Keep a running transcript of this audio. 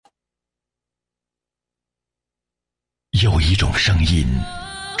有一种声音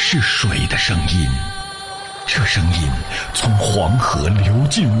是水的声音，这声音从黄河流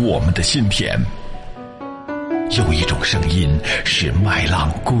进我们的心田。有一种声音是麦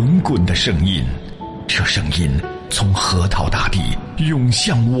浪滚滚的声音，这声音从河套大地涌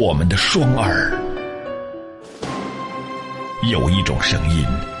向我们的双耳。有一种声音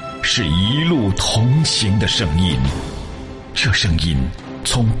是一路同行的声音，这声音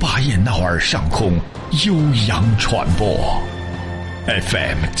从巴彦淖尔上空悠扬传播。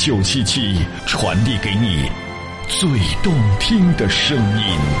 FM 977传递给你最动听的声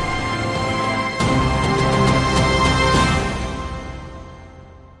音。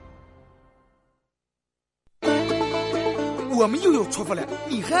我们又要出发了，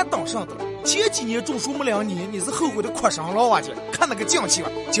你还等上的了？前几年种树没2年，你是后悔的哭伤了啊！姐，看那个降气吧，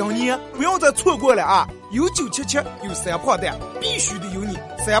今年不要再错过了啊！有977，有3炮弹，必须得有你。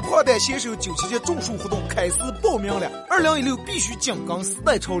3炮弹携手977种树活动开始报名了，2016必须紧跟时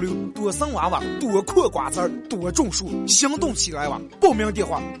代潮流，多生娃娃，多嗑瓜子儿，多种树，行动起来吧！报名电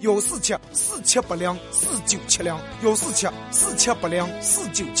话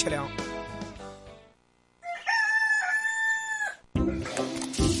14747804970，14747804970。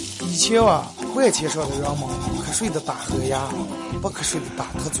以前啊，外迁上的人们瞌睡的打呵呀，不瞌睡的打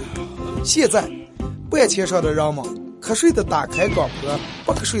特嘴。现在，外迁上的人们瞌睡的打开广播，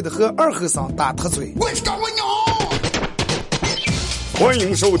不瞌睡的和二后生打特嘴。欢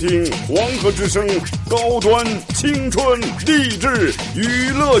迎收听黄河之声高端青春励志娱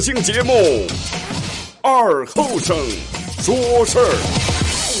乐性节目《二后生说事儿》。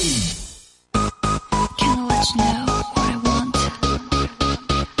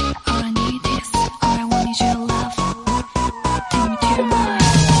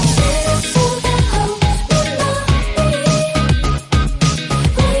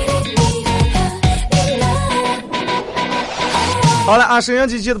好了啊，沈阳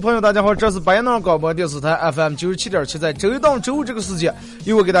机器的朋友大家好，这是白洋广播电视台 FM 97.7，在周一到周五这个时间，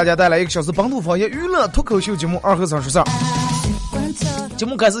由我给大家带来1个小时本土方言娱乐脱口秀节目《二后生说事儿》。节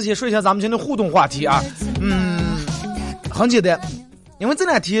目开始先说一下咱们今天的互动话题啊，很简单，因为这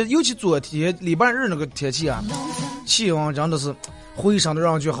2天，尤其昨天礼拜日那个天气啊，气温真的是回升的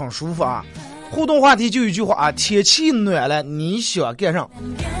让人觉得很舒服啊。互动话题就一句话啊，天气暖了，你想干啥？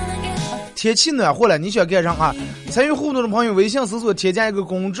天气暖和了，你想干啥啊？参与互动的朋友，微信搜索添加一个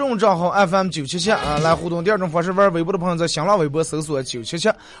公众账号 FM977啊，来互动。第二种方式，玩微博的朋友在新浪微博搜索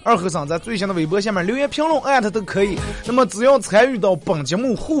977二和尚，在最新的微博下面留言评论艾特都可以。那么只要参与到本节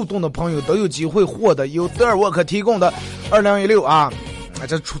目互动的朋友，都有机会获得由德尔沃克提供的2016啊。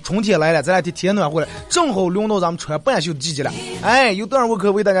这春天来了，这2天天暖和了，正好轮到咱们穿半袖的季节了。哎，由德尔沃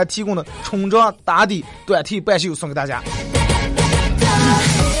克为大家提供的冲装打底短 T 半袖送给大家。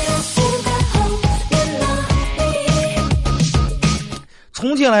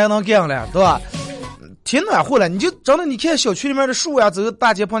春天来能干了，对吧？天暖和了，你就真的你看小区里面的树呀，走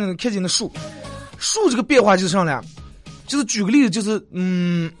大街旁边看见的树这个变化就是上来，就是举个例子，就是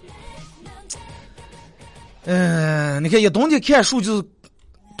你看一冬天看树就是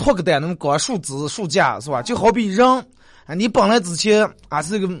脱个单那么高树枝树架是吧？就好比人啊，你本来之前啊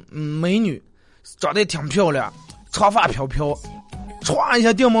是个美女，长得也挺漂亮，长发飘飘，歘一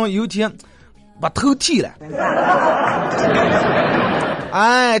下电门有一天把头剃了。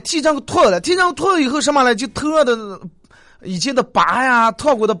哎，剃这个脱了以后什么了？就头上的以前的疤呀、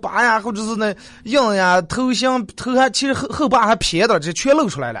脱过的疤呀，或者是那印呀、头像头还其实后疤还撇的，这全露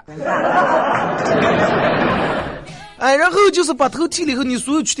出来了。哎，然后就是把头剃了以后，你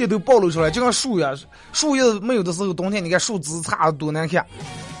所有缺点都暴露出来，就像树呀，树叶没有的时候，冬天你看树枝插的多难看，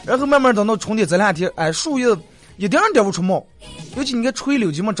然后慢慢等到春天这2天，哎，树叶一点点不出毛，尤其你看垂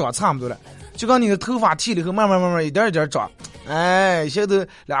柳基本长差不多了，就跟你的头发剃了以后，慢慢一点一点长。哎，现在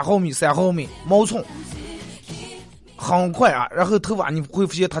2毫米、3毫米毛寸，很快啊！然后头发你会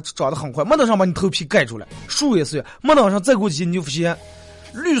发现它长得很快，没等上把你头皮盖住了。树也是，没等上再过几天你就发现，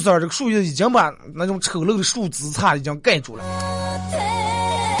绿色这个树叶已经把那种丑陋的树枝杈已经盖住了。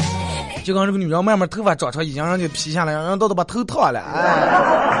就跟这个女人慢慢头发长长，已经让人皮下来，让人都把头套了。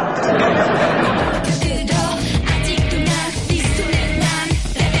哎。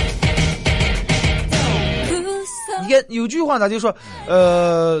有句话咱就说，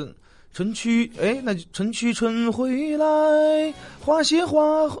春去春回来，花谢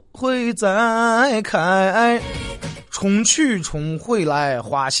花会再开。春去春回来，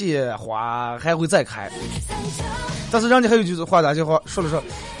花谢花还会再开。但是人家还有句话咋就说了说，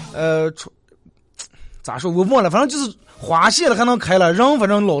咋说我忘了，反正就是花谢了还能开了，人反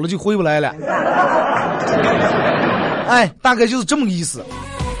正老了就回不来了。哎，大概就是这么个意思。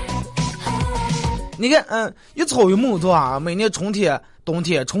你看，一草一木，对吧？每年春天、冬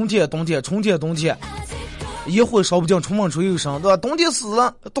天、春天、冬天、春天、冬天，一会烧不尽，春风吹又生，对吧？冬天死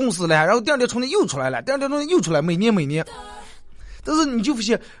了，冻死了，然后第二天春天又出来了，第二天春天又出来，每年。但是你就发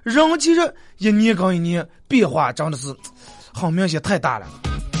现，人其实一年跟一年变化真的是很明显，太大了。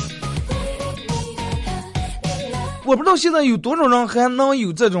我不知道现在有多少人还能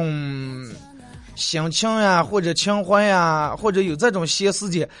有这种心情呀，或者情怀呀，或者有这种闲时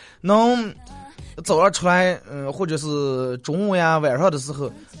间，能早上出来，或者是中午呀、晚上的时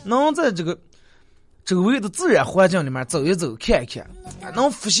候，能在这个周围的自然环境里面走一走、看一看，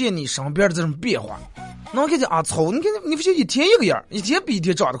能发现你身边的这种变化，能看见草，你看你发现一天一个样，一天比一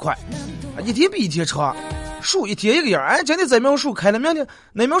天长得快，一天比一天长，树一天一个样，今天这苗树开了，明天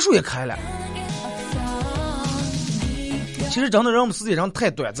那苗树也开了。其实真的人们世界上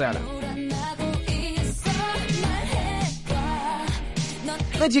太短暂了。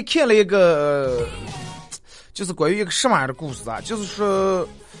那天看了一个，就是关于一个什么样的故事啊？就是说，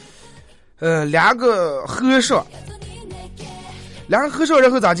两个和尚，然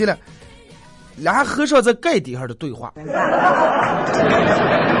后咋的了？俩和尚在盖地上的对话。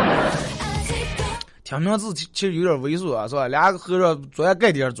听名字其实有点猥琐啊，是吧？俩和尚坐在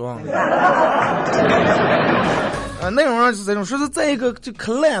盖地上装。内容上是这种，说是在一个就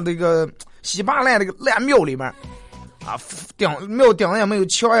可烂的一个稀巴烂的一个烂庙里面，庙顶也没有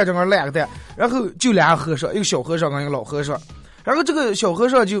墙呀，整个烂个蛋。然后就俩和尚，一个小和尚跟一个老和尚。然后这个小和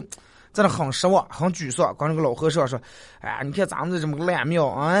尚就在那很失望、很沮丧，跟这个老和尚说：“哎，你看咱们这么个烂庙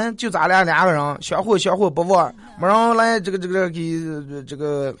啊，就咱俩个人，相互不忘，没人来这个给这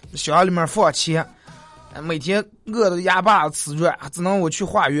个乡里面放钱。”每天饿的哑巴吃软，只能我去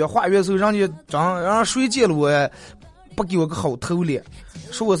化缘的时候，人家谁见了我，不给我个好头脸，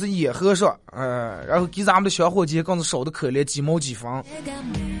说我是野和尚，然后给咱们的小伙计更是少的可怜，几毛几分。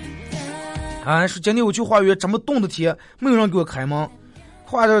说今天我去化缘，这么冻的天，没有人给我开门，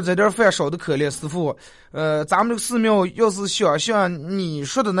化着这点饭少的可怜，师傅，咱们这个寺庙要是想像你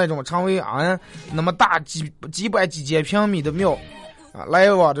说的那种成为那么大几百几千平米的庙。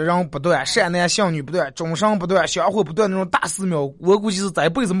来往的人不断，善男信女不断，众生不断，香火不断那种大寺庙，我估计是这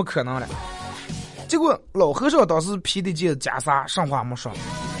辈子没可能了。结果老和尚当时披的件袈裟，上话没说，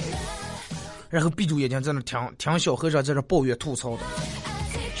然后闭住眼睛在那听小和尚在这抱怨吐槽的。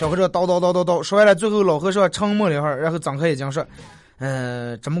小和尚叨，说完了，最后老和尚沉默了一会儿，然后张开眼睛说：“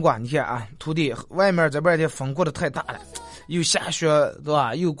这么管你看啊，徒弟，外面这边的风过得太大了。”又下雪，对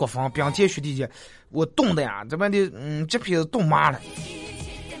吧？又刮风，冰天雪地的，我冻的呀，这边的这皮子冻麻了。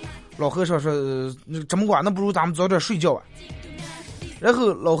老和尚说：“这么管，那不如咱们早点睡觉啊。”然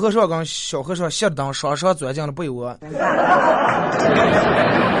后老和尚跟小和尚熄了灯，双钻进了被窝。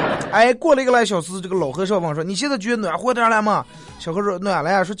过了1个来小时，这个老和尚问说：“你现在觉得暖和点了吗？”小和尚暖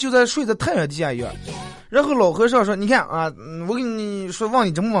了呀，说就在睡在太阳底下一样。然后老和尚说：“你看啊，我跟你说，问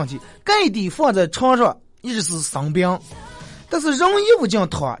你这么问题，盖地放在床上一直是生病。”但是人衣服这样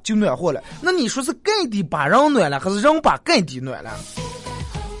躺就暖和了，那你说是盖地把人暖了，还是人把盖地暖了？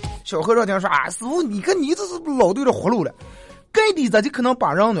小和尚听说师傅，你看你这是老对着活路了，盖地咋就可能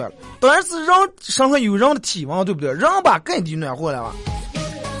把人暖了？当然是人身上有人的体温，对不对？人把盖地暖和了吧？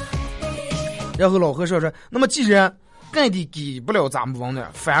然后老和尚说：“那么既然盖地给不了咱们温暖，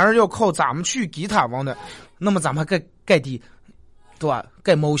反而要靠咱们去给他温暖，那么咱们还盖地，对吧？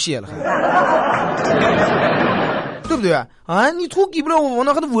盖毛线了。”对不对你图给不了我，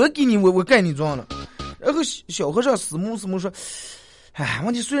那还得我给你，我盖你装了。然后小和尚死木说：“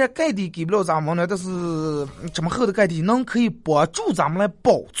问题虽然盖地给不了咱们温暖，但是这么厚的盖地能可以帮助咱们来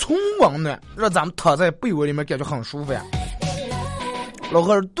保存温暖，让咱们躺在被窝里面感觉很舒服呀。”老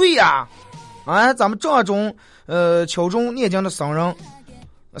和尚对呀，咱们这种敲钟念经的僧人，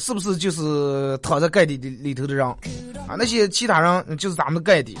是不是就是躺在盖地里头的人那些其他人就是咱们的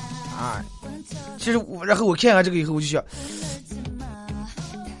盖地其实然后我看看这个以后，我就想，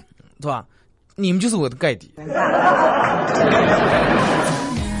对吧？你们就是我的盖地。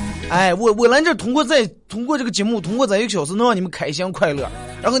我来这通过这个节目，通过这1个小时，能让你们开心快乐，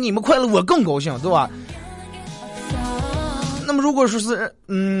然后你们快乐，我更高兴，对吧？那么如果说是，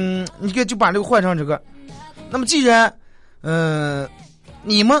你就把这个换成这个，那么既然，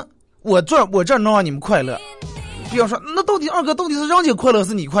你们我这能让你们快乐，比方说，那到底二哥到底是让姐快乐，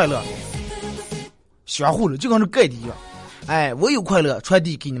是你快乐？相互了，就跟这盖地一样。我有快乐传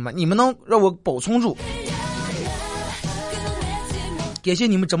递给你们，你们能让我保存住。感谢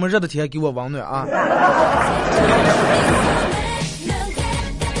你们这么热的天给我温暖啊！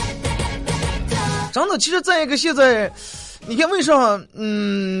真的，其实在一个现在你看为啥？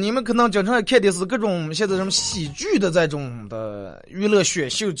你们可能经常看电视各种现在什么喜剧的这种的娱乐选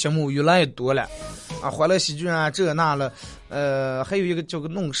秀节目越来越多了啊，欢乐喜剧啊，这那了，还有一个叫个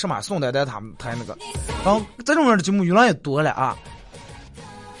弄什么宋丹丹他们台那个，然后这种样的节目越来越多了啊。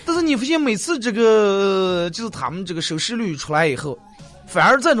但是你发现每次这个就是他们这个收视率出来以后，反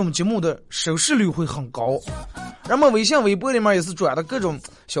而这种节目的收视率会很高。然后微信微博里面也是转的各种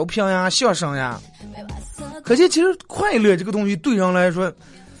小品呀、相声呀。可见其实快乐这个东西对人来说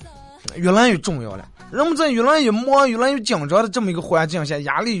越来越重要了。人们在越来越忙、越来越紧张的这么一个环境下，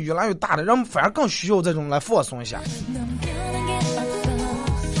压力越来越大的，人们反而更需要这种来放松一下。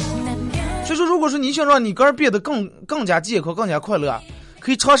所以说，如果说你想让你个人变得更加健康、更加快乐，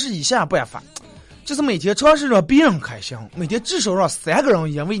可以尝试以下办法，就是每天尝试让别人开心，每天至少让3个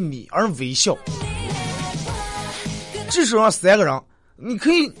人因为你而微笑，至少让3个人，你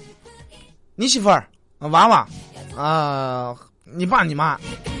可以，你媳妇儿、娃娃啊、你爸你妈，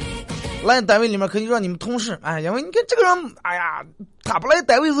来单位里面可以让你们同事，哎，因为你看这个人，哎呀，他不来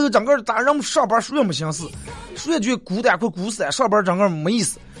单位之后，整个咋让我们上班属于没心思，属于觉得孤单快孤单，上班整个没意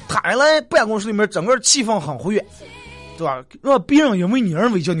思。他来办公室里面，整个气氛很活跃，对吧？让别人因为你而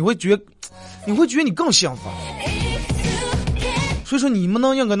微笑，你会觉得你更幸福。所以说，你们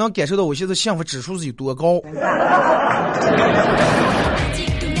应该能感受到我现在幸福指数是有多高。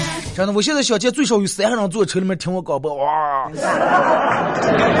真的，我现在小街最少有3个人坐车里面听我广播，哇！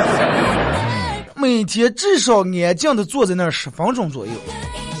每天至少安静的坐在那儿10分钟左右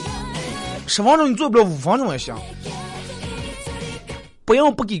，10分钟你坐不了5分钟也行。不要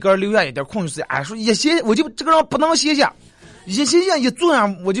不给个留下一点空余时间，哎，说一歇我就这个人不能歇下，一歇下一坐下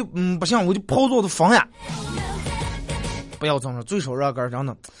我就不行，我就跑坐的疯呀。不要这么说，最少让个人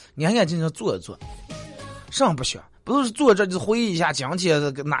呢，你还敢进去坐一坐，上不学。不是坐这就是回忆一下今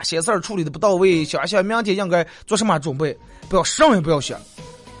天哪些事儿处理的不到位，想想明天应该做什么准备，不要什么也不要想，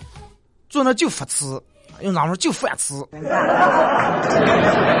坐那就发词，用咱们说就反词，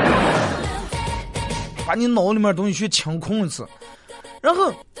把你脑里面的东西去清空一次，然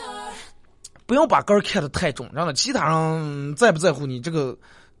后不要把杆儿看得太重，让其他人在不在乎你这个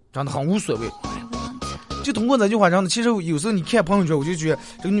真的很无所谓。就通过这句话，然后其实有时候你看朋友圈，我就觉得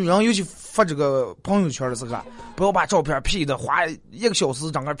这个女人尤其发这个朋友圈的时候，不要把照片 P 的，花1个小时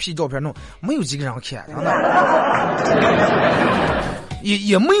整个 P 照片弄，没有几个人看，真的，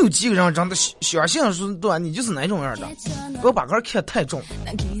也没有几个人真的相信说对吧？你就是哪种样的，不要把个看太重。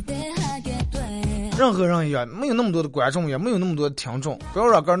任何人也没有那么多的观众，也没有那么多的听众，不要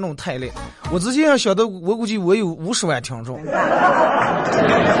让个弄太累。我之前晓得，我估计我有50万听众。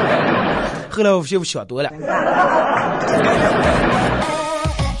后来我想多了，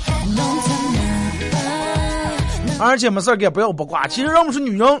而且没事干不要八卦。其实让我们说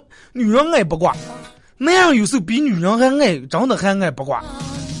女人爱八卦，男人有时候比女人还爱，真的还爱八卦。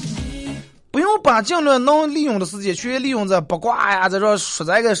不用把尽量能利用的时间去利用在八卦呀，在这说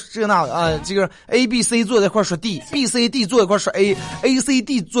这个这那的啊，这个 A B C 坐在一块说 D，B C D 坐在一块说 A，A C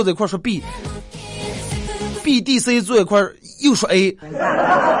D 坐在一块说 B，B D C 坐在一块又说 A。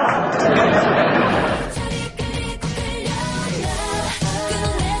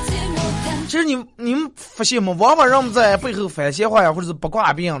其实你们发现吗？往往让我们在背后反闲话呀，或者是八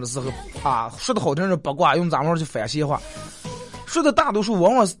卦别人的时候啊，说的好听是八卦，用咱们去反闲话，说的大多数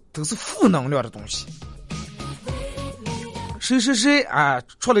往往都是负能量的东西。谁啊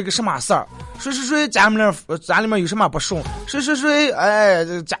出了一个什么事儿？谁家里面有什么不顺？谁哎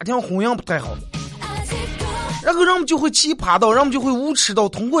家庭婚姻不太好。然后人们就会奇葩到，人们就会无耻到，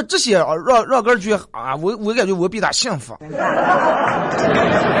通过这些让个人觉得啊，我感觉我比他幸福。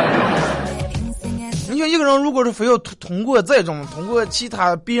你说一个人如果是非要通过其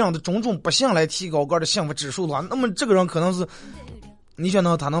他别人的种种不幸来提高个的幸福指数的话，那么这个人可能是你想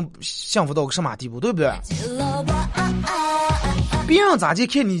到他能幸福到个什么地步，对不对？别人咋地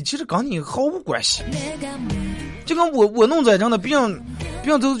看你，其实跟你毫无关系。就跟我弄在这样的别人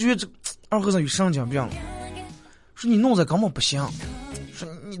都觉得这二和尚有神经病了，说你弄在根本不行，说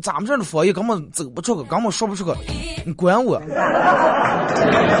你咱们这儿的佛爷根本走不出个，根本说不出个，你管我。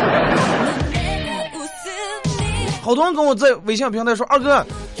好多人跟我在微信平台说，二哥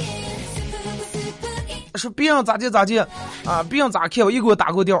说别人咋地啊，别人咋看我，一给我打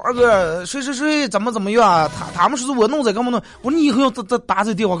过电话，二哥谁怎么样啊，他们说是我弄在干嘛弄，我说你以后要打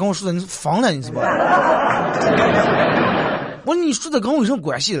这电话跟我说的，你疯了你是吧？我说你说的跟我有什么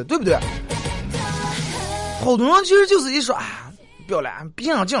关系的，对不对？好多人其实就是一说啊，不要来，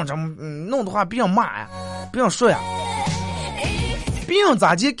别人这样弄的话，别人骂呀，别人说呀，别人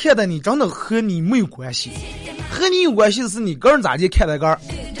咋地看待你，真的和你没有关系。和你有关系的是你个人咋地看待个人。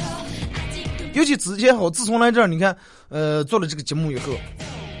尤其之前好，自从来这儿，你看，做了这个节目以后，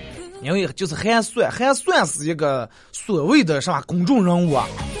因为就是还算是一个所谓的什么公众人物啊，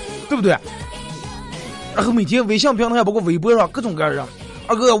对不对？然后每天微信平台包括微博上各种各样的，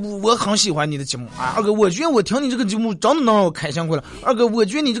二哥我很喜欢你的节目啊，二哥我觉得我听你这个节目真的能让我开心快乐，二哥我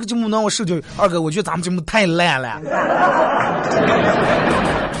觉得你这个节目能让我受教育，二哥我觉得咱们节目太烂了。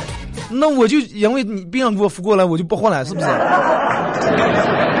那我就因为你别人给我扶过来，我就不活了，是不是？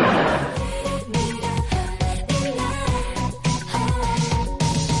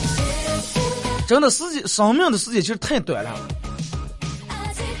真的生命的时间其实太短了，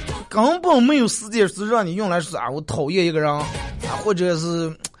根本没有时间是让你用来说啊，我讨厌一个人啊，或者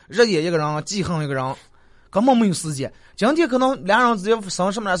是热爱一个人，记恨一个人，根本没有时间。今天可能两人直接生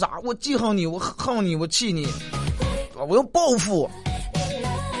什么来啥，我记恨你，我恨你，我气你，我要报复。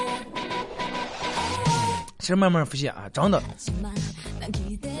其实慢慢发现啊，真的，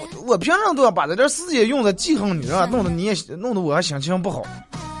我平常都要把这点时间用在记恨你上，弄得我还心情不好。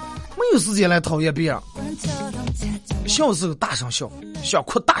没有时间来讨厌别人，笑的时候大声笑，想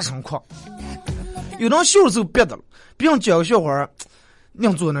哭大声哭。有人笑的时候憋的了，别人讲个笑话，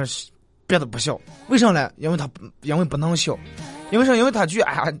硬坐那憋的不笑，为啥呢？因为不能笑，因为他觉得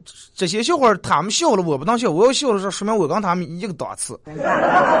哎呀，这些笑话他们笑了，我不能笑，我要笑的时候，说明我跟他们一个档次。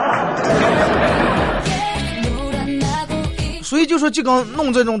所以就说这个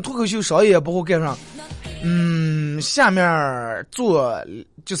弄这种脱口秀商业不会干上。下面做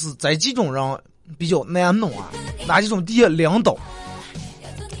就是在几种人比较难弄啊，哪几种？第一，领导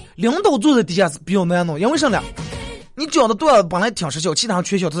坐在底下是比较难弄，因为什么呢？你讲的段子本来挺实效，其他人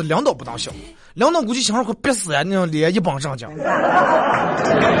全笑，但是领导不当笑，领导估计想着快憋死呀，那种脸一帮上讲。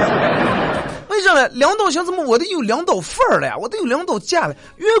为啥呢？领导想怎么我得有领导范儿了呀，我得有领导架了。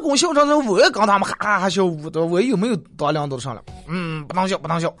员工笑场时候，我也跟他们哈哈哈笑，我有没有当领导上了？不当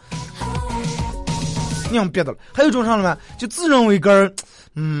笑。那样别的了。还有一种上了吗？就自认为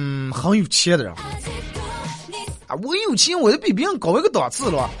很有钱的人啊，我有钱，我就比别人高一个档次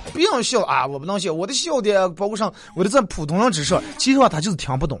了。别人笑啊，我不能笑，我的笑点包括上我的在普通人之上，其实话他就是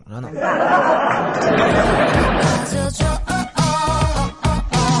听不懂着呢。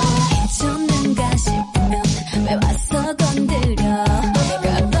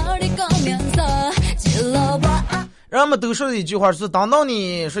人们都说的一句话是：等到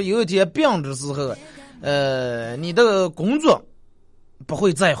你是有一天病的时候，你的工作不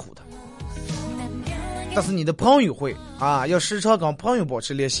会在乎的，但是你的朋友会啊，要时常跟朋友保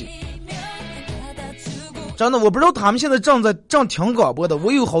持联系。真的，我不知道他们现在正听广播的，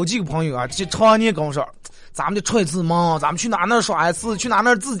我有好几个朋友啊，就常年跟我说，咱们就出一次门，咱们去哪耍一次，去哪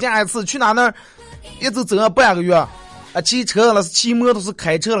自驾一次，去哪一直走了半个月啊，骑车了是骑摩托是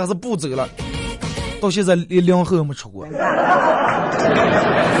开车了是不走了，到现在连2后也没出过。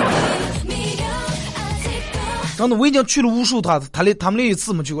真的，我已经去了无数他们连一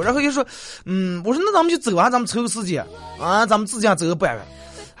次没去过。然后就说，我说那咱们就走啊，咱们凑个时间啊，咱们自驾走个半个。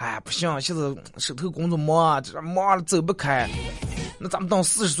哎，不行，现在手头工作忙啊，这忙了走不开。那咱们等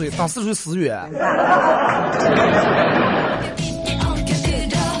40岁4月。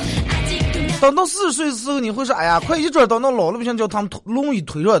等到40岁的时候，你会说，哎呀，快一准等到老了不行，叫他们轮椅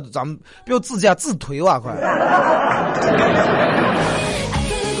推着，咱们不要自驾自推啊，快。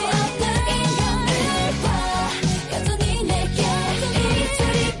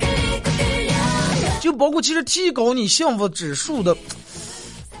就包括其实提高你幸福指数的，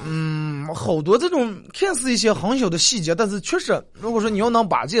好多这种看似一些很小的细节，但是确实，如果说你要能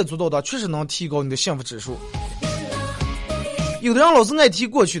把这些做到的，确实能提高你的幸福指数。有的人老是爱提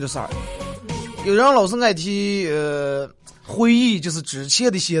过去的事儿，有的人老是爱提回忆，就是之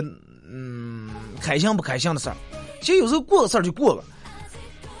前的一些开心不开心的事儿。其实有时候过个事儿就过了，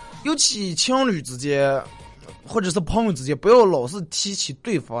尤其情侣之间或者是朋友之间，不要老是提起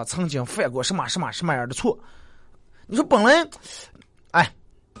对方曾经犯过什么样的错。你说本来，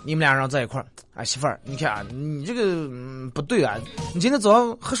你们俩人在一块儿，媳妇儿，你看啊，你这个不对啊！你今天早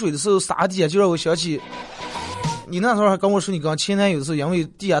上喝水的时候洒地下，就让我想起你那时候还跟我说，你刚前男友的时候，因为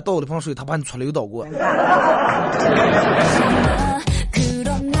地下倒了盆水，他把你出溜倒过。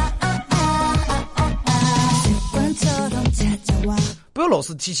不要老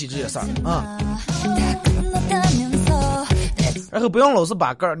是提起这些事儿啊！然后不要老是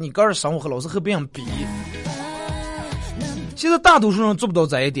把你个人生活和老是和别人比。现在大多数人做不到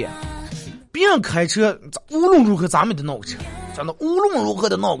这一点，别人开车无论如何咱们得闹个车，真的无论如何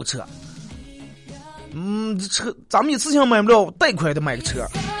得闹个车。车咱们一次性买不了，贷款得买个车。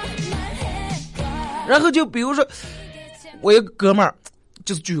然后就比如说我一个哥们儿，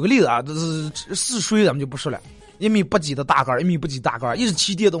就是举个例子啊，这是试睡咱们就不说了。1米8几的大个儿，1米8几大个儿，一直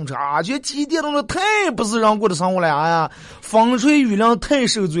骑电动车啊，觉得骑电动车太不是人过的生活了呀，风吹雨淋太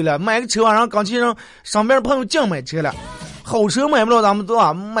受罪了。买个车晚上刚去让上边朋友净买车了，好车买不了，咱们都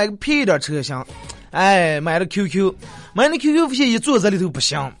啊买个便宜点车行。哎，买了 QQ， 买了 QQ 发现一坐在里头不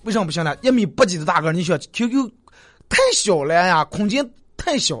行，为什么不行呢？1米8几的大个儿，你想 QQ 太小了呀，空间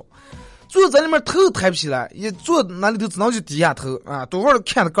太小。坐在里面头抬不起来，一坐那里头只能就低下头啊，多会儿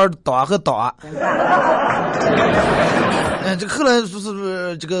看着杆儿倒和倒啊。这个后来就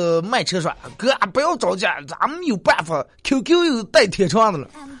是这个卖车说哥不要着急，咱们有办法 ，QQ 有带铁窗的了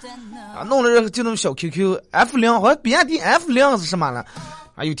啊，弄了就那种小 QQ F0，好像比亚迪 F0是什么了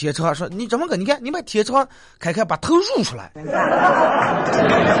啊？有铁窗，说你怎么个？你看你把铁窗开开，把头入出来。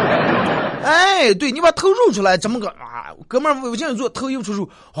哎，对，你把头入出来，怎么个啊？哥们儿，我现在做头一出入，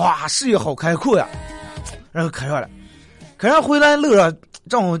哇，视野好开阔呀！然后开上了，开上回来路上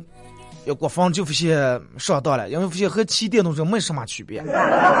正好要过风就发现上当了，因为发现和骑电动车没什么区别。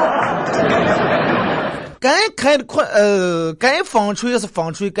该开的快，该风吹是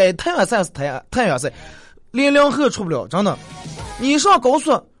风吹，该太阳晒是太阳晒，连两河出不了，真的。你上高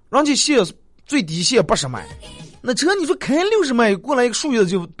速，人家限最低限80迈。那车你说开60迈过来一个树叶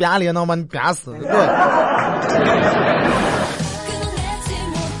就啪脸能把你啪死，对吧？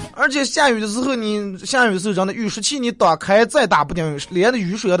而且下雨的时候，你下雨的时候，真的雨湿器你打开再打不顶，连的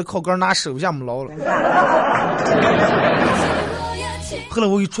雨水还得靠杆拿手下没捞了。后来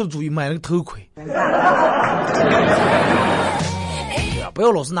我一出主意买了个头盔，不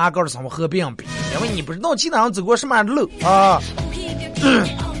要老是拿杆的上我和别人比，因为你不知道其他人走过什么样的路啊。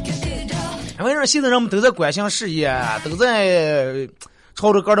因为现在人们都在关心事业，都在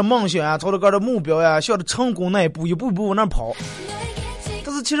朝着个的梦想啊，朝着个的目标呀，向着成功那一步往那跑。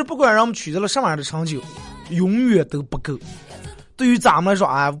但是其实不管人们取得了什么样的成就，永远都不够。对于咱们来说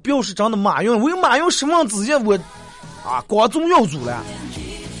啊，表示真的马云，为马云10万之前我啊光宗耀祖了。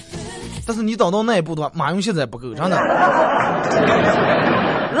但是你等到那一步的话，马云现在不够，真的。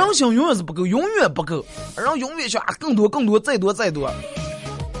人性永远是不够，永远不够，然后永远想更多，再多。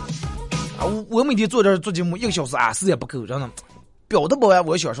我每天做节目1个小时啊，时间不够，真的，表达不完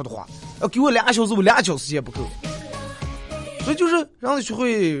我想说的话，要给我2个小时，我2个小时时间不够，所以就是让你学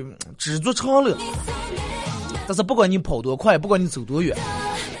会知足常乐。但是不管你跑多快，不管你走多远，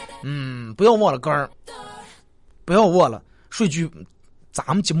不要忘了杆儿，不要忘了说一句咱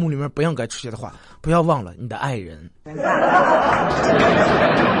们节目里面不应该出现的话，不要忘了你的爱人。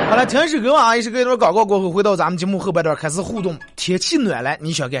好了，听一首歌啊，一首歌一段广告过后，回到咱们节目后半段开始互动。天气暖了，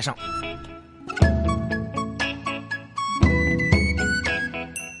你想干啥？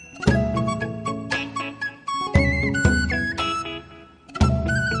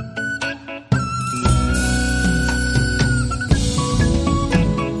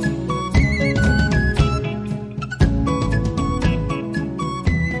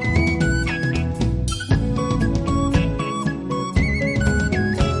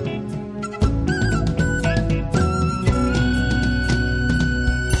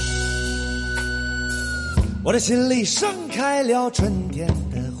我的心里盛开了春天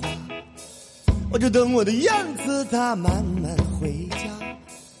的花，我就等我的燕子它慢慢回家。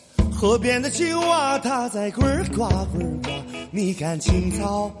河边的青蛙它在呱呱呱呱，你看青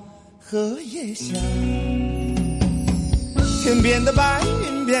草荷叶香。天边的白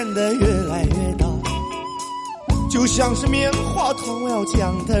云变得越来越大，就像是棉花糖，我要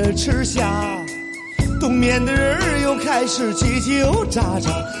将它吃下。冬眠的人儿又开始叽叽喳喳，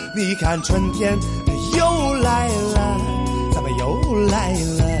你看春天又来了，咱们又来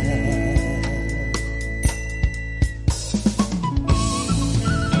了。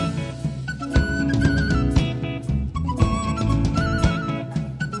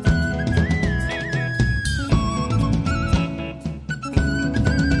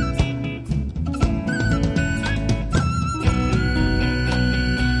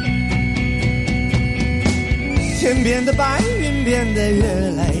天边的白云变得越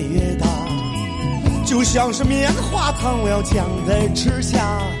来越大，就像是棉花糖，我要将它吃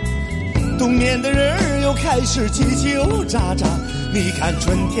下。冬眠的人儿又开始叽叽喳喳，你看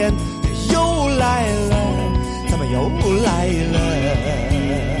春天又来了，咱们又来了。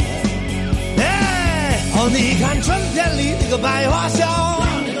哎，哦，你看春天里那个百花香，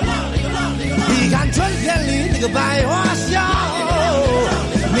你看春天里那个百花香，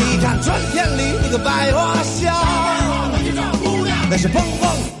你看春天里那个百花香，那是蹦蹦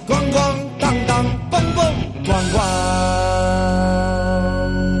咣咣当当，蹦蹦咣咣。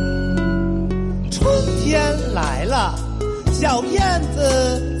春天来了，小燕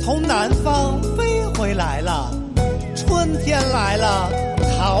子从南方飞回来了。春天来了，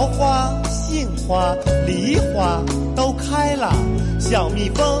桃花杏花花、梨花都开了，小蜜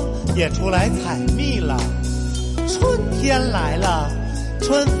蜂也出来采蜜了。春天来了，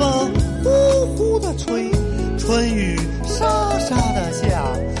春风呼呼地吹，春雨沙沙地下，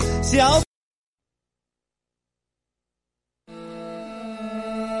小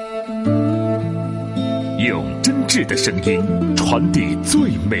用真挚的声音传递最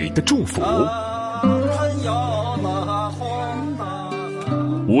美的祝福，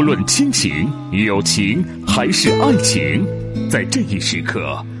无论亲情、友情还是爱情，在这一时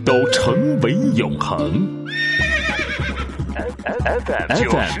刻都成为永恒。FM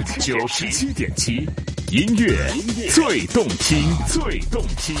 97.7，音乐最动听，最动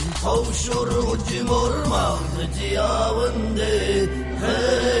听。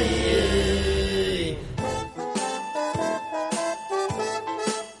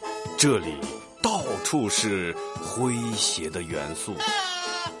这里到处是诙谐的元素，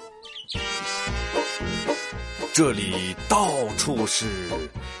这里到处是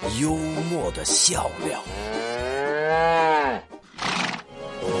幽默的笑料，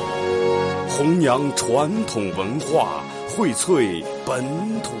弘扬传统文化，荟萃本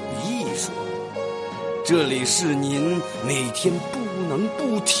土艺术。这里是您每天不能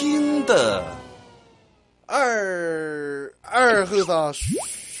不听的二后生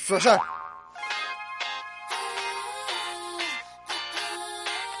说事儿。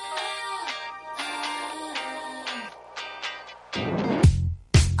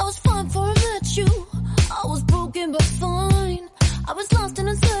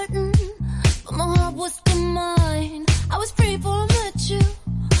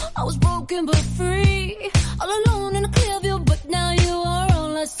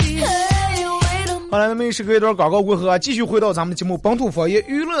好了，那么时隔一段广告过后啊，继续回到咱们的节目本土方言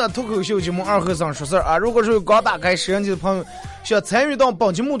娱乐脱口秀节目二和尚说事儿啊。如果是刚打开摄像机的朋友，需要参与到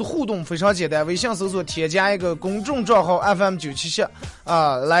本节目的互动，非常简单，微信搜索添加一个公众账号 FM977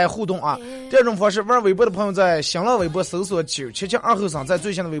啊来互动啊。第二种方式，玩微博的朋友在新浪微博搜索977二和尚，在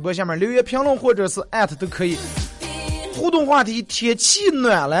最新的微博下面留言评论或者是@都可以。互动话题：天气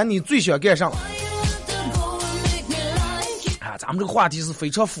暖了，你最想干啥？啊，咱们这个话题是非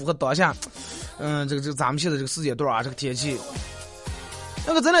常符合当下。这个咱们现在这个世界段啊，这个天气，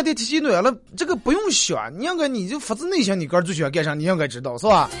那个咱俩天气暖了，这个不用想，你应该你就发自内心，你个人最喜欢干啥，你应该知道是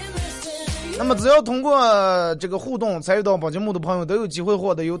吧？那么只要通过这个互动参与到本节目的朋友，都有机会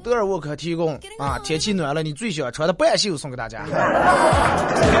获得由德尔沃克提供啊，天气暖了你最喜欢穿的半袖送给大家。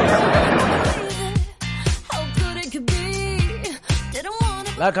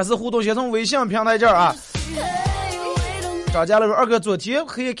来，开始互动，先从微信平台这儿啊。张家乐说：“二哥，昨天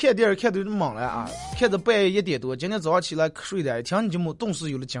黑夜看电视看得猛了啊，看到半夜1点多，今天早上起来睡点，一听你节目，顿时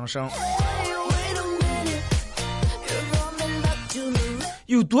有了精神。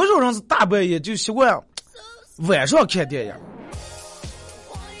有多少人是大半夜就习惯晚上看电影？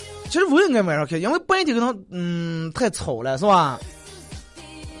其实我应该晚上看，因为白天可能太吵了，是吧？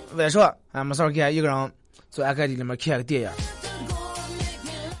晚上没事干，一个人坐暗里面看个电影。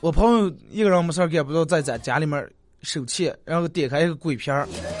我朋友一个人没事干，不知道在家里面。”手气，然后点开一个鬼片儿，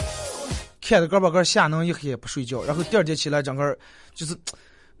看的个把个吓能一黑不睡觉，然后第二天起来整个就是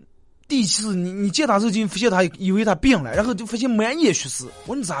第一次你见他之后就发现他以为他病了，然后就发现满眼血丝。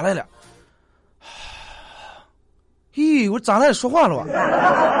我说你咋来了？咦，我咋来了？说话了吧？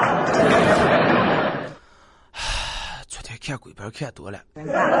昨天看鬼片看多了，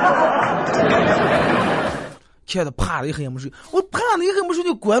看的怕了一黑也没睡，我怕了一黑没睡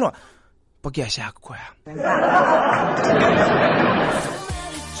就关了。不敢下关，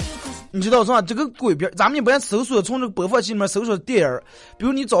你知道是吧？这个鬼片，咱们一般搜索从这个播放器里面搜索电影，比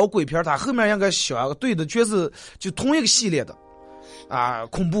如你找个鬼片，它后面应该小对的全是就同一个系列的，啊，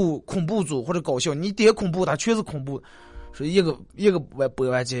恐怖组或者搞笑，你点恐怖，它全是恐怖，所以一个播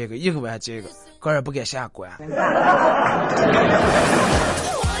完接一个，一个完接一个，个人不敢下关。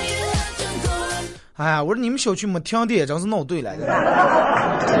哎呀，我说你们小区没停电，真是闹对了。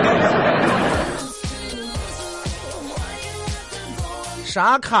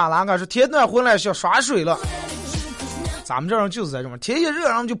啥卡拉卡说天暖回来想耍水了，咱们这人就是在这么天一热，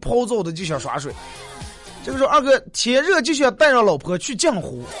然后就泡澡的就想耍水。这个时候二哥天热就想带上老婆去江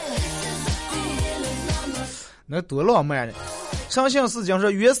湖，那多浪漫呢！上信四讲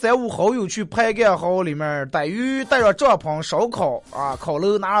说约3、5好友去拍干壕里面逮鱼，带上帐篷烧烤啊，烤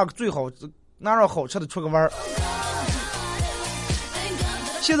肉拿上好吃的出个弯儿。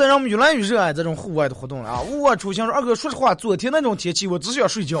现在让我们越来越热爱这种户外的活动了啊！屋外出行说二哥，说实话，昨天那种天气我只想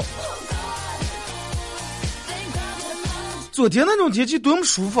睡觉。昨天那种天气多么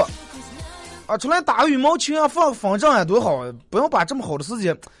舒服啊，出来打个羽毛球啊，放风筝啊，多好啊！不要把这么好的时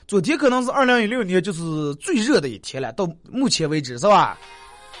间，昨天可能是2016年就是最热的一天了，到目前为止是吧？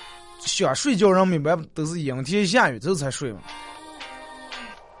想睡觉人明白都是阴天下雨之后才睡嘛。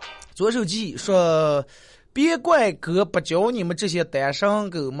左手机说。别怪哥不教你们这些单身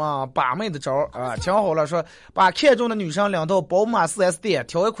狗嘛把妹的招啊！听好了，说把看中的女生领到宝马 4S 店，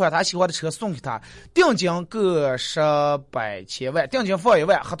挑一款他喜欢的车送给他，定金个10百千万，定金放1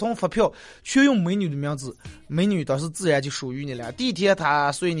万，合同发票全用美女的名字，美女倒是自然就属于你了。第一天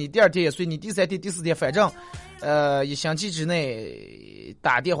他随你，第二天也随你，第三天、第四天，反正1星期之内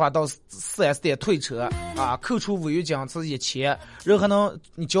打电话到 4S 店退车啊，扣除违约金是1000，然后还能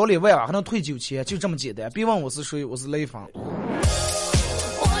你交2万还能退9000，就这么简单。别问我是谁，我是雷锋。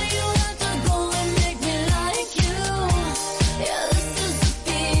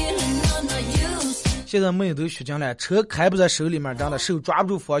现在妹都学精了，车开不在手里面，真的手抓不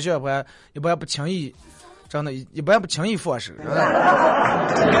住方向盘，一般不轻易，真的，一般不轻易放手。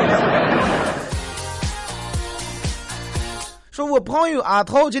说我朋友阿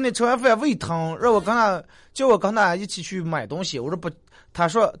涛今天吃完饭胃疼，让我叫我跟他一起去买东西。我说不，他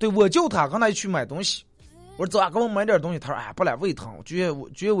说对，我叫他跟他一起去买东西。我说走啊，给我买点东西。他说哎，不来胃疼，我觉得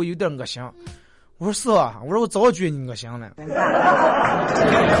我有点恶心。我说是啊，我说我早觉得你恶心了。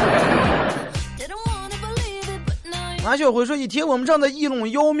马小辉说一天我们正在议论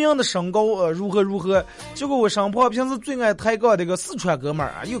姚明的身高如何，结果我身旁平时最爱抬杠这个四川哥们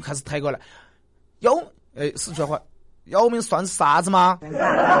儿啊又开始抬杠了。四川话。姚明算是啥子吗？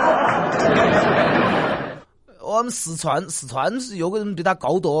我们四川有个人比他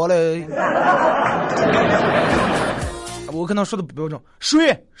高多了。我跟他说的不标准，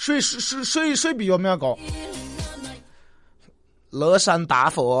谁比姚明高？乐山大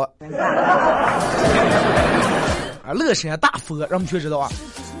佛啊，乐山大佛，让我们全知道啊。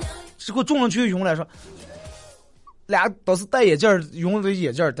这个众人全用来说，俩都是戴眼镜用的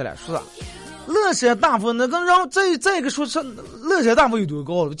眼镜的了，是吧？乐山大佛那个，然后再一个说是乐山大佛有多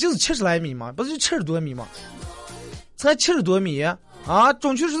高了？就是70来米嘛，不是就70多米嘛？才70多米啊，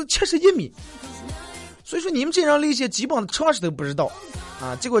准确是71米。所以说你们这样的一些基本的常识都不知道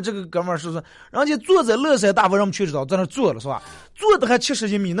啊。结果这个哥们儿说人家坐在乐山大佛，让我们全知道在那坐了是吧？坐的还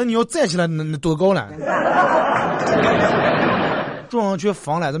71米，那你要站起来那多高了？众人全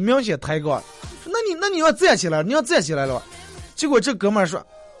疯了，这明显抬高。那你要站起来，你要站起来了。结果这哥们儿说。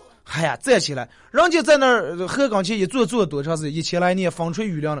哎呀，站起来！人家在那儿河岗前一坐多长时间？1000来年，风吹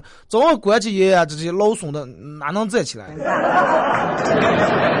雨凉的，早上关起爷呀，这些老松的哪能站起来？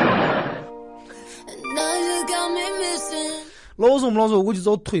老松不老松，我估计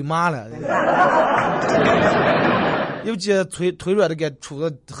早腿麻了。有些腿软的给杵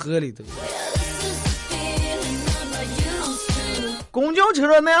到河里头。公交车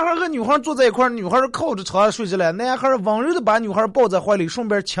上，男孩和女孩坐在一块儿，女孩靠着床睡着了，男孩温柔的把女孩抱在怀里，顺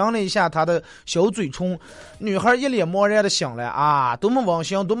便亲了一下她的小嘴唇。女孩一脸茫然的想了啊，多么温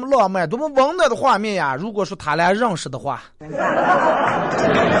馨，多么浪漫，多么温暖的画面呀！如果说他俩认识的话。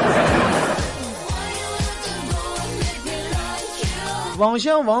温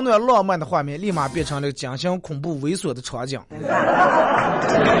馨温暖浪漫的画面立马变成了惊心恐怖猥琐的场景。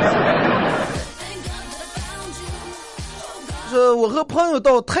我和朋友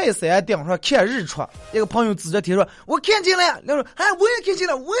到泰山顶上看日出，一个朋友指着天说：“我看见了。”然后哎，我也看见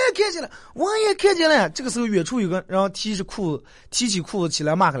了，我也看见了。这个时候远处有个，然后提起裤子起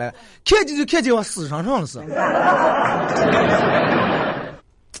来骂起来了：“看见就看见，我死上了是。”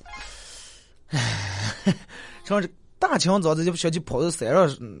哎，上这大清早的就小鸡跑到山上，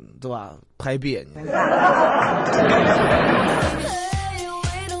对吧？排便。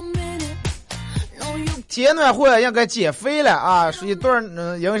天暖和应该减肥了啊！说一段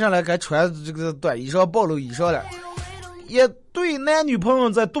因为上来该穿这个短衣裳暴露衣裳了。也对男女朋友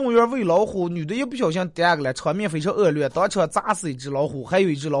在动物园喂老虎，女的也不小心跌个了，场面非常恶劣，当场砸死一只老虎，还有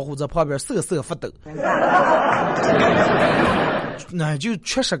一只老虎在旁边瑟瑟发抖。那就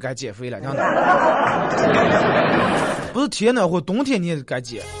确实该减肥了，真的。不是天暖和，冬天你也该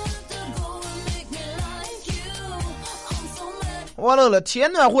减。完了，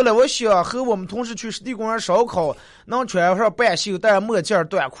天暖和了，我想和我们同事去湿地公园烧烤，能穿上半袖戴墨镜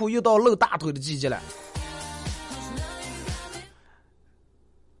短裤，又到露大腿的季节了。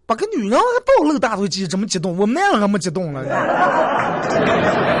把个女人还到露大腿季节这么激动，我们男人还没激动了。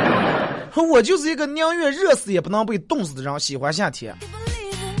我就是一个宁愿热死也不能被冻死的人，喜欢夏天。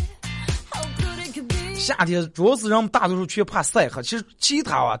夏天主要是人们大多数却怕晒黑，其实其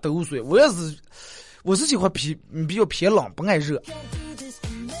他啊都无所谓。我是喜欢比较偏冷，不爱热。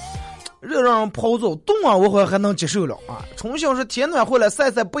热让人跑走，冻啊我还能接受了啊。从小是天暖回来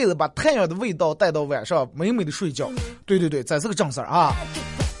晒晒被子，把太阳的味道带到晚上，美美的睡觉。对，这是个正事儿啊。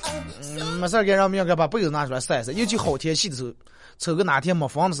没事该让明哥把被子拿出来晒晒，尤其好天气的时候，瞅个哪天没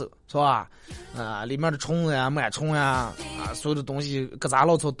风的时候，是吧？里面的虫子呀、螨虫呀，所有的东西搁杂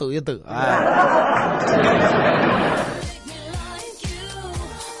老草抖一抖，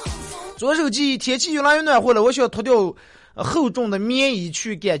左手机天气越来越暖和了，我需要脱掉厚重的棉衣，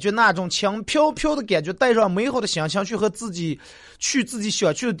去感觉那种轻飘飘的感觉，带上美好的心情去和自己去自己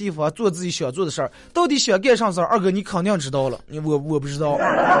想去的地方，做自己想做的事儿。到底想干啥事儿？二哥你肯定知道了，我不知道。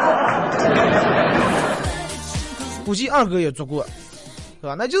估计二哥也做过，是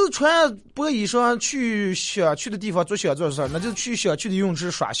吧？那就是穿薄衣裳去想去的地方做想做的事儿，那就是去想去的游泳池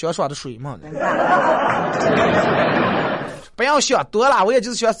耍想耍的水嘛。不要想多了，我也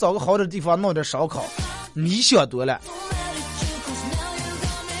就是想找个好的地方弄点烧烤。你想多了，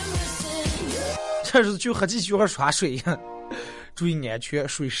这是去和气球耍水呀，注意安全，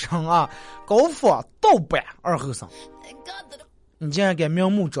水深啊，高仿盗版二后生。你竟然敢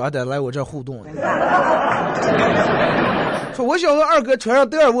明目张胆来我这互动，说我想和二哥穿上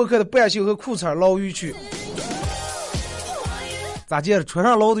德尔沃克的半袖和裤衩捞鱼去，咋接着穿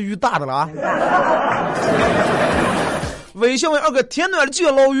上捞的鱼大的了啊？微笑问二哥天暖了就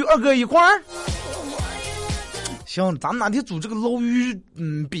要捞鱼，二哥一块儿。行，咱们哪天组这个捞鱼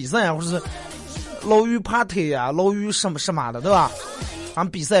比赛啊，或者是捞鱼 party 呀、捞鱼什么的，对吧？咱们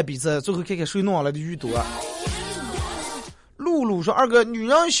比赛，最后看看谁弄上来的鱼多。露露说：“二哥，女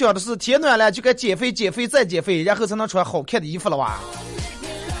人想的是天暖了就该减肥再减肥，然后才能穿好看的衣服了吧？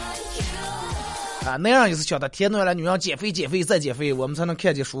啊，那样也是想的，天暖了，女人减肥再减肥，我们才能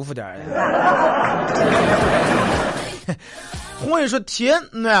看见舒服点。”红人说天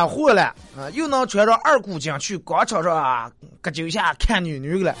暖和了啊，又能穿上二股巾去广场上啊，搁脚下看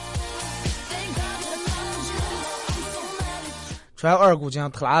女了。穿二股巾，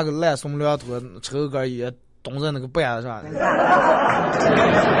他拉个烂松两坨，抽根烟，冻在那个板子上。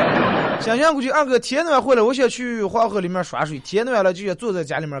想象过去，二哥天暖和了，我想去黄河里面耍水。天暖了，就想坐在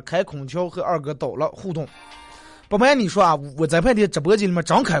家里面开空调和二哥倒了互动。不瞒你说啊，我在半天直播间里面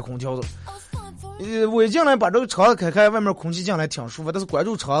真开空调的。我一进来把这个窗子开，外面空气进来挺舒服，但是关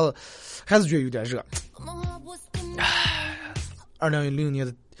住窗子还是觉得有点热。2016年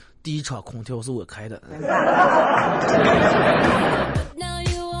的第一场空调是我开的。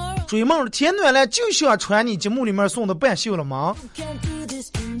追梦天暖了就想穿你节目里面送的半袖了吗？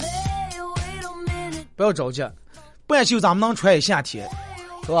不要着急，半袖咱们能穿一夏天，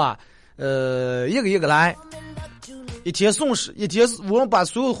是吧？一个来。一天我们把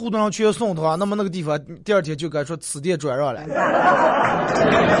所有互动上全送的话，那么那个地方第二天就该说此地转让了。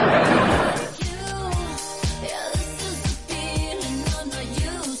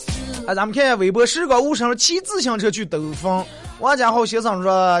咱们看下微博，时光无声骑自行车去兜风。王家豪先生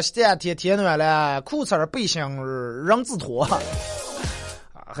说夏天天暖了，裤衩背心人字拖。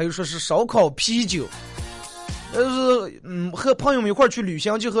还有说是烧烤啤酒。和朋友们一块去旅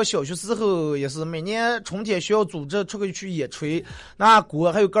行，就和小学时候也是每年春天需要组织出去野炊，拿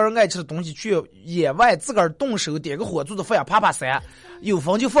锅还有个人爱吃的东西去野外自个儿动手点个火做的饭，爬山，有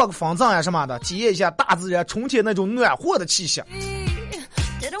风就放个风筝呀什么的，体验一下大自然春天那种暖和的气息。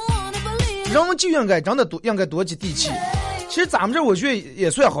人就应该多接地气。其实咱们这我觉得也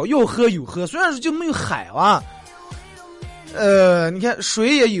算好，有喝，虽然说就没有海啊。你看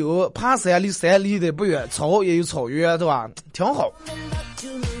水也有，爬山离山离得不远，草也有草原，对吧？挺好。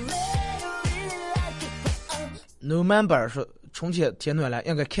No member 说春天天暖了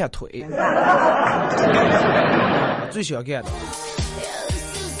应该看腿，最想干的。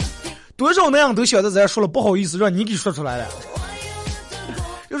多少那样都晓得咱说了，不好意思让你给说出来了。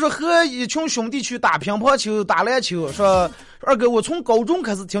就说和一群兄弟去打乒乓球、打篮球，说二哥，我从高中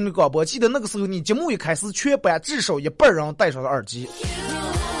开始听你广播，记得那个时候你节目一开始全班至少一半人戴上了耳机。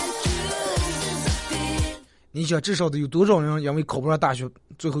你想至少得有多少人因为考不上大学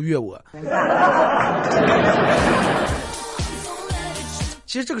最后怨我？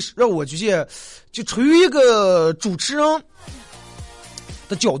其实这个是让我觉得，就出于一个主持人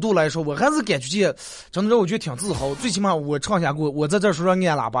的角度来说，我还是感觉真的让我觉得挺自豪。最起码我唱下过，我在这说让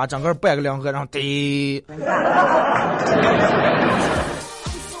按喇叭，整个摆个两个，然后滴。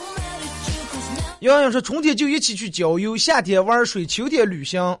要说春天就一起去郊游，夏天玩水，秋天旅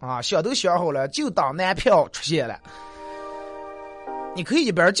行啊，想都想好了，就当男票出现了。你可以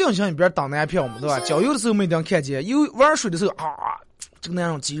一边进行一边当男票嘛，对吧？郊游的时候没定看见，玩水的时候这个男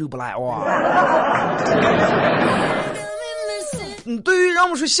人肌肉不来哇。对于让我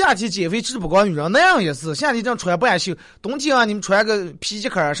们说夏天减肥吃不光女人那样也是，夏天这样穿半袖，冬天啊你们穿个皮夹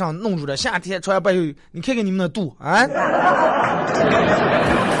克上弄住的，夏天穿半袖，你看看你们的肚啊。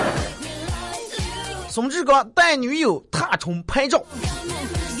宋志刚带女友踏冲拍照，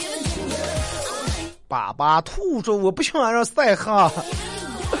爸爸吐着我不想让晒哈。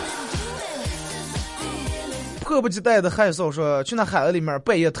迫不及待的害臊说去那海里面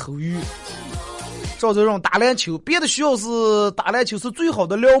半夜偷鱼。赵泽荣打篮球，别的学校是打篮球是最好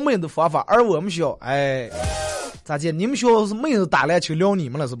的撩妹的方法，而我们学校，哎，咋介？你们学校是妹子打篮球撩你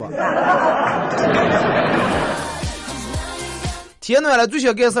们了是吧？天暖了最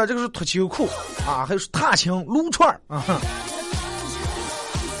想干事儿，这个是脱秋裤啊，还有是踏青撸串啊。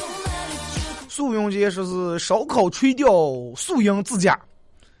素云姐说是烧烤吹吊素营自驾。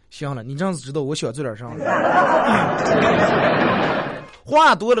行了，你这样子知道我想这点上了。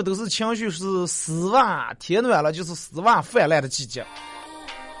话多了都是情绪，是丝袜，天暖了就是丝袜泛滥的季节。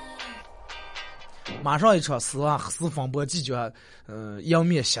马上一场丝袜丝风波季节，迎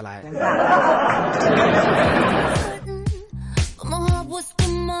面袭来。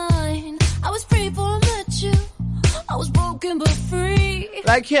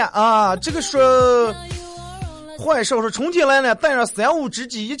来看啊，这个说坏事是重庆来了，带上3、5知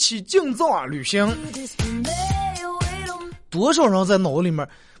己一起进藏旅行。多少人在脑里面？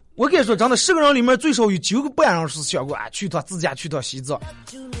我跟你说，真的10个人里面最少有9个半人是想过啊，去趟自驾，去趟西藏。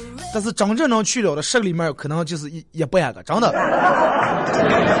但是真正能去了的10个里面，可能就是一半个，真的。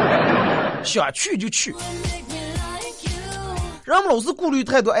想去就去。人们老是顾虑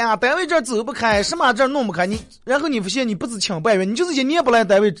太多，哎呀，单位这儿走不开，什么这儿弄不开，然后你发现你不是请半月，你就是1年不来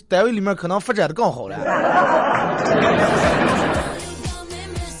单位里面可能发展的更好了。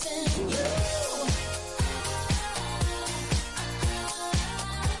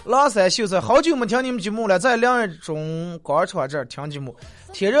老三秀才，好久没听你们节目了，在梁日中广场这儿听节目，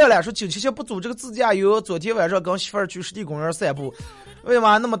天热了，说977不组这个自驾游，昨天晚上跟媳妇儿去湿地公园散步，为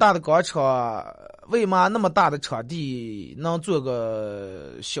嘛那么大的广场？为嘛那么大的场地能做个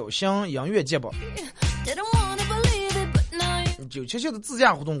小型音乐节吧？977的自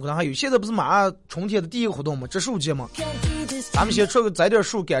驾活动可能还有，现在不是马上春天的第一个活动吗？植树节吗？咱们先摘点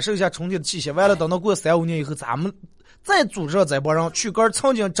树，感受一下春天的气息。完了，等到过3、5年以后，咱们再组织这帮人去根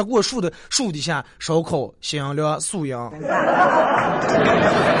曾经植过树的树底下烧烤、新凉、素养。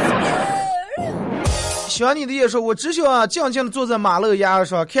想你的也说，我只想静静的坐在马路牙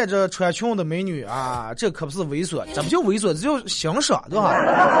上，看着穿裙的美女啊，这可不是猥琐，这不叫猥琐，这叫欣赏，对吧？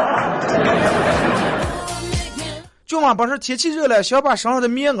舅妈不是天气热了，想把身上的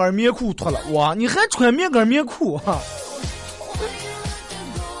棉袄棉裤脱了，哇，你还穿棉袄棉裤啊？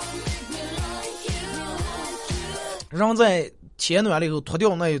人在天暖了以后脱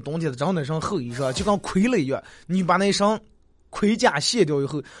掉那冬天的整那身厚衣裳，就跟傀儡一样，你把那身盔甲卸掉以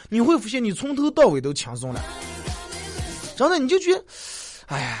后，你会发现你从头到尾都轻松了。真的，你就觉得，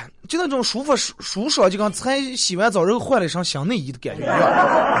哎呀，就那种舒爽，就跟才洗完澡然后换了一身新内衣的感觉一样。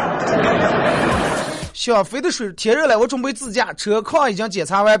小飞的水，天热了，我准备自驾，车况已经检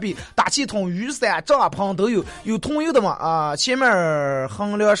查完毕，打气筒、雨伞、帐篷都有通用的嘛啊，前面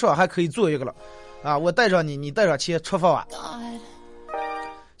横梁上还可以做一个了啊，我带上你带上钱出发吧。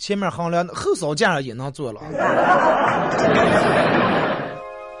前面横梁后扫架上也能做了。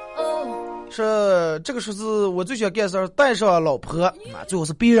是这个是我最想干事，带上老婆啊，最后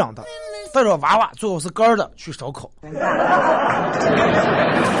是别人的；带上娃娃，最后是干的去烧烤。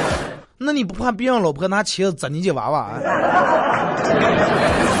那你不怕别人老婆拿茄子砸你这娃娃啊？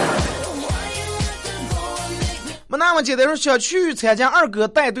没那么简单，说想去参加二哥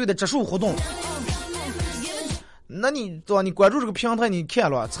带队的植树活动。那你关注这个平台，你看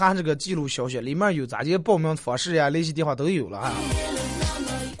了查这个记录消息，里面有咋些报名方式呀、联系电话都有了啊。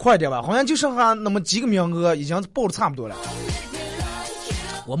快点吧，好像就剩下那么几个名额，已经报的差不多了。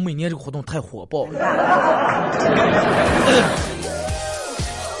我每年这个活动太火爆了。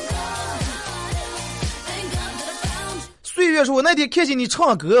岁月说，我那天看见你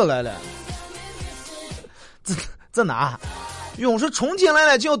唱歌来了，在哪？勇士春天来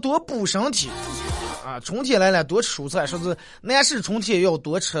了就要多补身体。啊，春天来了多吃蔬菜，说是男士春天要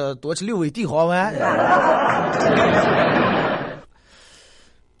多吃6味地黄丸。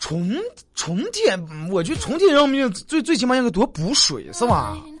春天，我觉得春天让民最起码应该多补水，是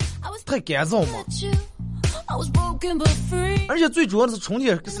吧？太干燥嘛。而且最主要的是春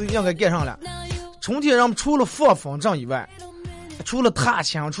天是应该干上了。春天让我们除了放风筝以外，除了踏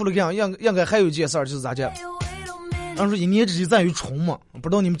青，除了应该还有一件事儿，就是咋讲？让说1年之计在于春嘛，不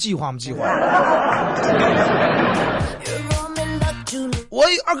知道你们计划没计划？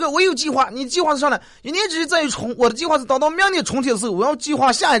二哥我有计划，你计划是上来，一年只是在于春，我的计划是等到明年春天的时候，我要计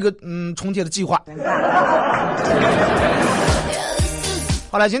划下一个春天的计划。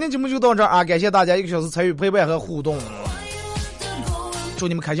好了，今天节目就到这儿啊！感谢大家1个小时参与陪伴和互动，祝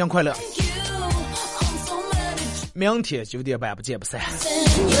你们开心快乐。明天9点半不见不散。